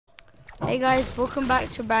Hey guys, welcome back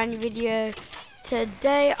to a brand new video.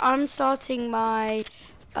 Today I'm starting my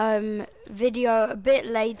video a bit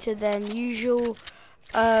later than usual.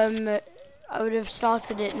 I would have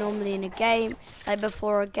started it normally in a game, like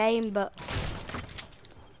before a game, but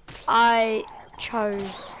I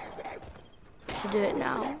chose to do it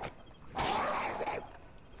now.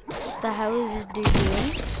 What the hell is this dude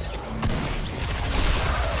doing?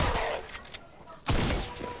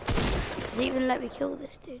 Does he even let me kill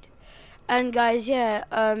this dude? And guys, yeah,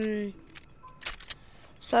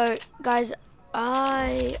 so guys,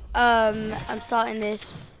 I'm starting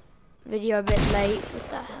this video a bit late. What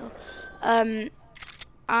the hell?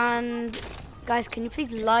 And guys, can you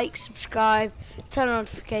please like, subscribe, turn on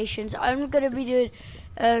notifications? I'm gonna be doing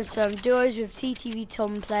some duos with TTV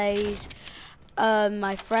Tom Plays,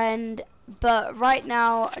 my friend. But right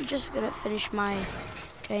now, I'm just gonna finish my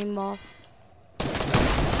game off.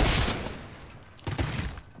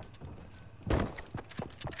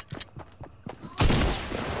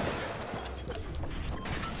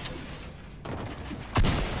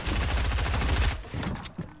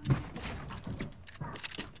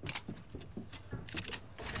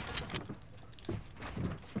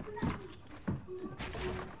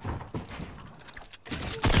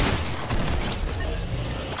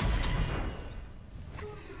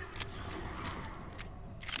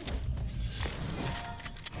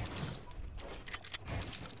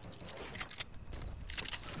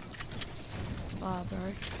 Wow, bro.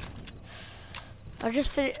 I'll just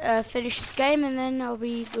finish this game and then I'll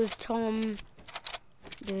be with Tom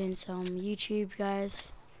doing some YouTube, guys.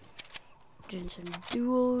 Doing some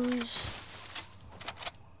duos.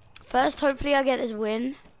 First, hopefully I get this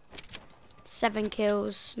win. 7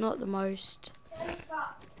 kills, not the most.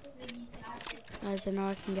 As I know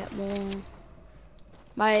I can get more.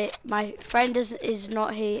 My friend is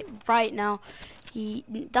not here right now. He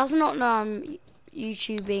does not know I'm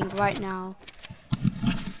YouTubing right now.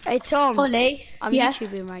 Hey Tom, Ollie, I'm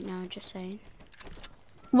YouTubing right now, just saying.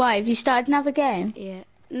 Why, have you started another game? Yeah.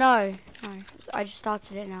 No, I just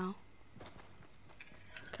started it now.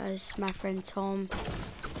 Guys, my friend Tom.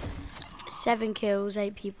 7 kills,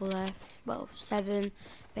 8 people left. Well, 7,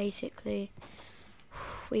 basically.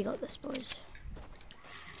 We got this, boys.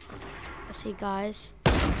 I see, guys.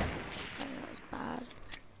 Oh, that was bad.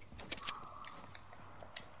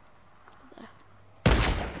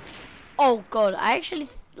 Oh god, I actually,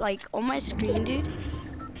 like, on my screen, dude,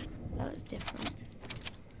 that looks different.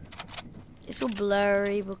 It's all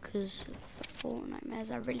blurry because of the Fortnite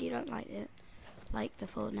mess. I really don't like it. Like the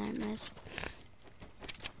Fortnite mess.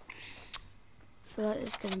 I feel like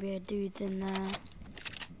there's gonna be a dude in there.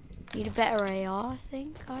 Need a better AR, I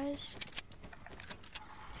think, guys.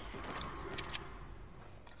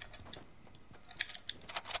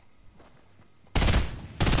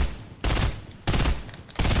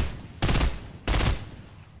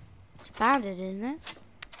 It's banded, isn't it?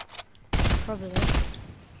 Probably.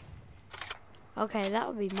 Okay, that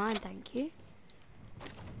would be mine, thank you.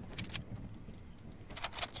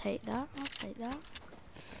 Take that, I'll take that.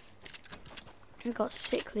 We've got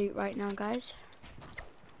sick loot right now, guys.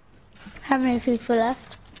 How many people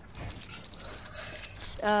left?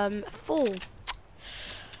 4.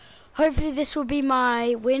 Hopefully this will be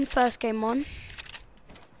my win, first game on.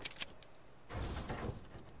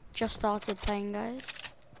 Just started playing, guys.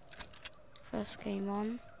 First game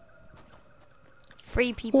on.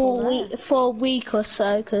 3 people left. For a week or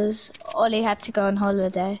so, because Ollie had to go on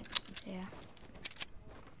holiday. Yeah.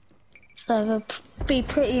 So it would be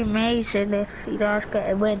pretty amazing if you guys get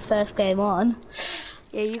a win first game on.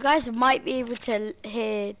 Yeah, you guys might be able to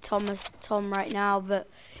hear Tom right now, but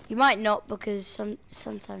you might not because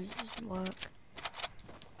sometimes it doesn't work.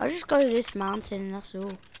 I'll just go to this mountain and that's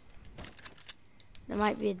all. There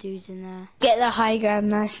might be a dude in there. Get the high ground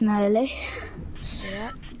nice and early.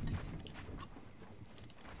 Yeah.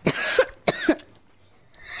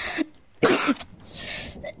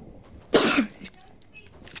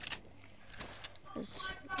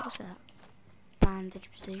 What's that? Bandage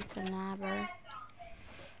bazooka, nah, bro.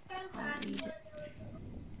 I don't need it.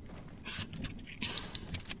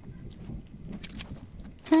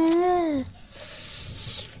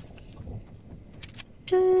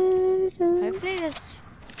 Hopefully there's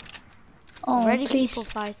already people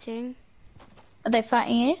fighting. Are they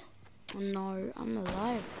fighting you? No, I'm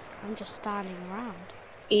alive. I'm just standing around.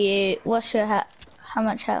 What's your how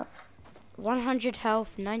much health? 100 health,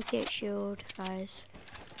 98 shield, guys.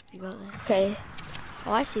 You got this. Okay.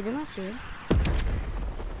 Oh, I see them, I see them.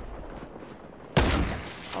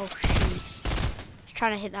 Oh, shoot. He's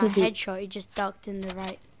trying to hit that headshot, he just ducked in the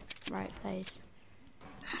right place.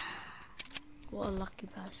 What a lucky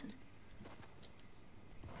person.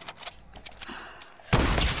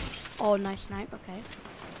 Oh, nice snipe. Okay.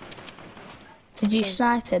 Did you Okay.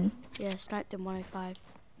 snipe him? Yeah, sniped him 105.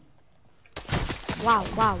 Wow,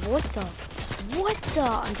 wow, what the? What the?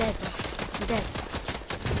 I'm dead, bro. I'm dead.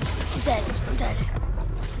 I'm dead. I'm dead.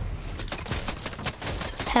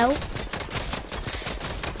 Help.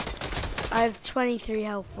 I have 23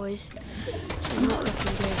 health, boys. I'm not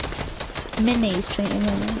looking good. Minis, drinking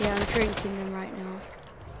mini. Yeah, I'm drinking them right now.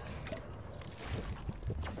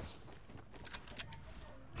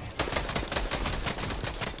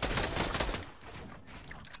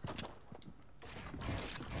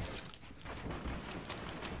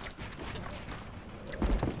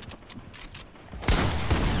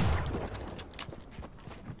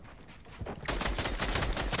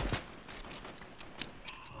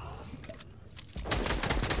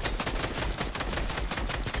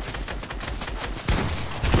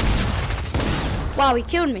 Wow, he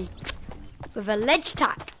killed me with a ledge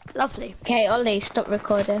tack. Lovely. Okay, Ollie, stop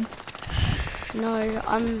recording. No,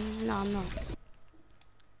 I'm not.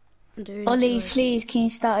 I'm doing Ollie, duos. please, can you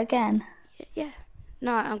start again? Yeah.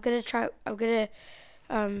 No, I'm gonna try. I'm gonna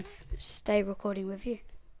stay recording with you.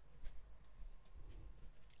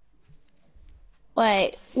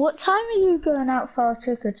 Wait, what time are you going out for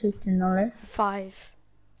trick-or-treating, Ollie? 5.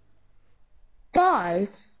 5?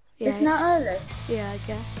 Yeah, It's not early. Yeah, I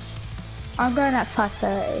guess. I'm going at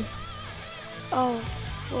 5:30. Oh,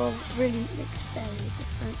 well, really makes barely a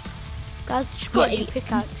difference. Guys, just got a new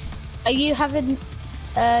pickaxe. Are you having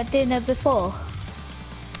dinner before?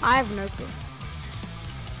 I have no clue.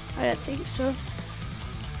 I don't think so.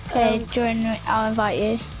 Okay, join me. I'll invite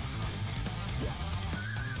you.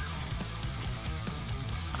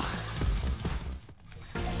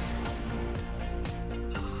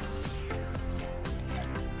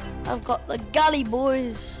 I've got the gully,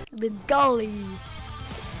 boys. The gully.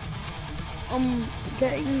 I'm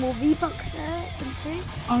getting more V-Bucks there. Can see.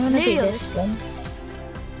 I'm gonna be Nearly this one.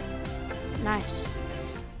 Nice.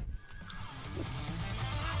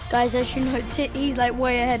 Guys, as you know, he's like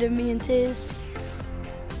way ahead of me in tiers.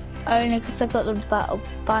 Only because I got the battle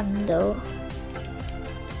bundle.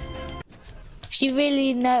 If you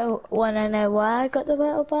really want to know why I got the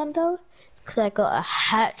battle bundle, because I got a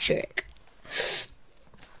hat trick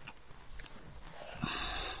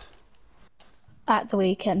at the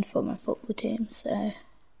weekend for my football team. So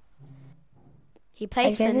He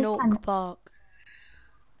plays for Nork Park.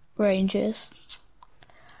 Rangers.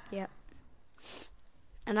 Yep.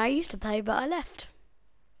 And I used to play, but I left.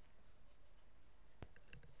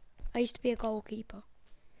 I used to be a goalkeeper.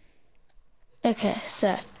 Okay,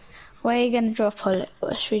 so where are you gonna drop, Holly?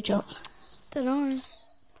 What should we drop? Don't know.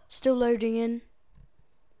 Still loading in.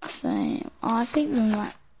 Same. Oh, I think we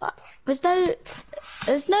might.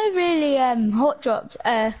 There's no really hot drops.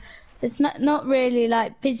 It's not really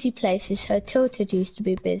like busy places. So Tilted used to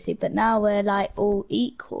be busy, but now we're like all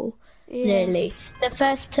equal. Yeah. Really, the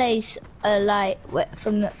first place like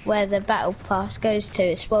from where the battle pass goes to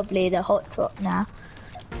is probably the hot drop now.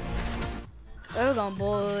 Hold on,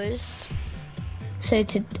 boys. So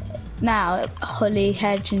now Holly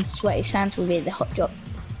Hedge and Sweaty Sands will be the hot drop.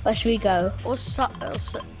 Where should we go? Or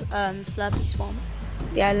Slurpy Swamp.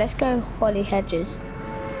 Yeah, let's go Holly Hedges.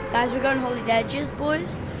 Guys, we're going Holly Hedges,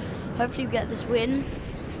 boys. Hopefully we get this win.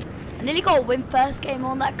 I nearly got a win first game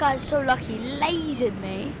on. That guy's so lucky. He lasered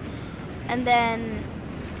me. And then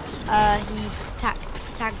he tagged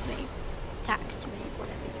me, whatever you call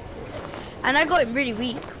it. And I got him really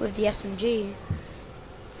weak with the SMG.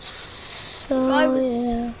 So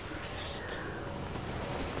Yeah.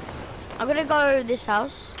 I'm gonna go this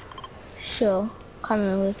house. Sure.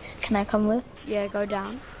 Can I come with? Yeah, go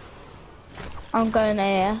down. I'm going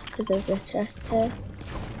here because there's a chest here.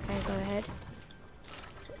 Okay, go ahead.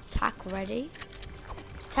 Attack ready.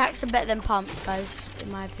 Attacks are better than pumps, guys,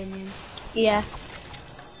 in my opinion. Yeah.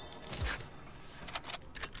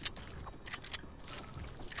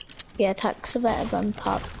 Yeah, attacks are better than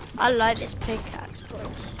pub. I like this pickaxe,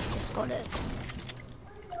 boys. Just got it.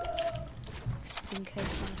 Just in case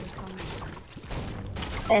somebody comes.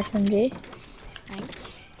 SMG.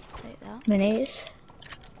 Thanks. Take that. Minis.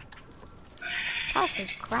 This house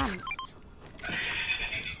is cramped.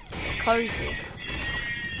 Cozy.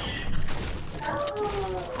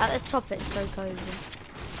 At the top it's so cozy.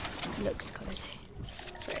 It looks cozy.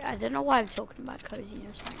 Sorry, I don't know why I'm talking about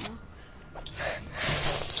coziness right now.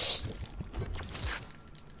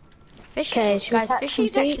 Fishing, Okay, guys, fishing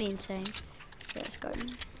is actually insane. Yeah, let's go.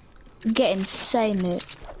 Get insane loot.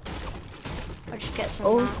 I'll just get some.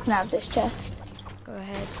 Oh, maps. now this chest. Go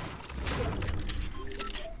ahead.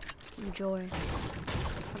 Enjoy.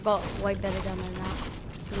 I've got way better gun than that.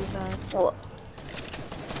 3 birds. What?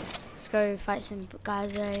 Let's go fight some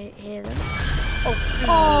guys. I hear them.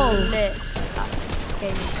 Oh. Lit. That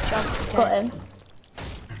game is jump scare. Got him.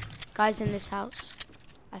 Guys in this house,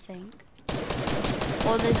 I think.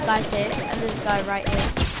 Or there's guys here, and there's a guy right here.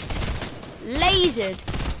 Lasered.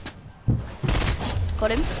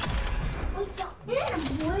 Got him.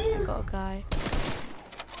 I got a guy.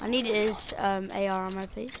 I need his AR ammo,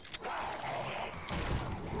 please.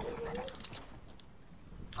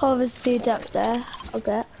 Oh, there's a dude up there. I'll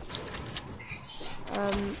get.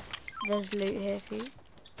 There's loot here for you.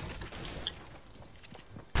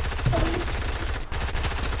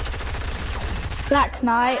 Black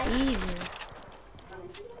Knight. Easy.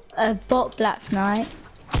 A bot Black Knight.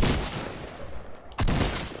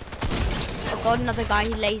 I've got another guy. He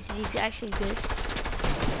lasered. He's actually good.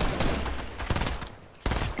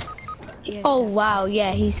 Yeah. Oh wow,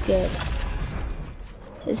 yeah, he's good.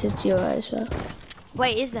 There's a duo as well.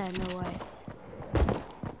 Wait, is there? No way.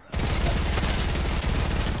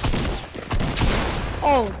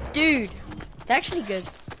 Oh, dude. They're actually good.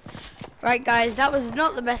 Right, guys, that was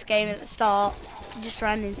not the best game at the start. Just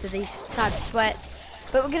ran into these type of sweats.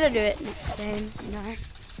 But we're going to do it next game, you know.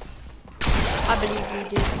 I believe we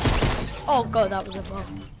do. Oh, God, that was a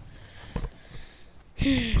bomb.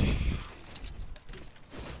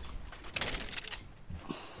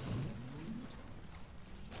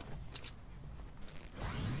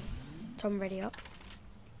 Tom, ready up?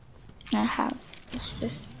 I have. It's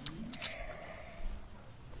just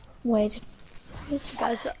wait.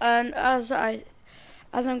 Guys, and as I'm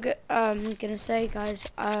gonna say, guys,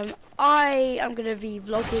 I am gonna be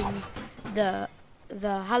vlogging the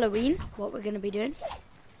Halloween, what we're gonna be doing,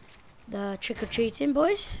 the trick or treating,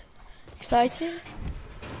 boys. Exciting.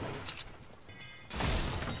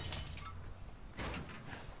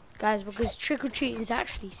 Guys, because trick or treating is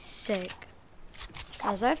actually sick.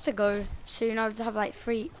 Guys, I have to go soon. I'll have like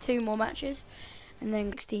 2 more matches, and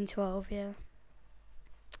then 16-12, yeah.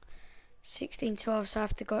 16-12, so I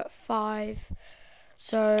have to go at 5.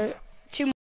 So 2 more.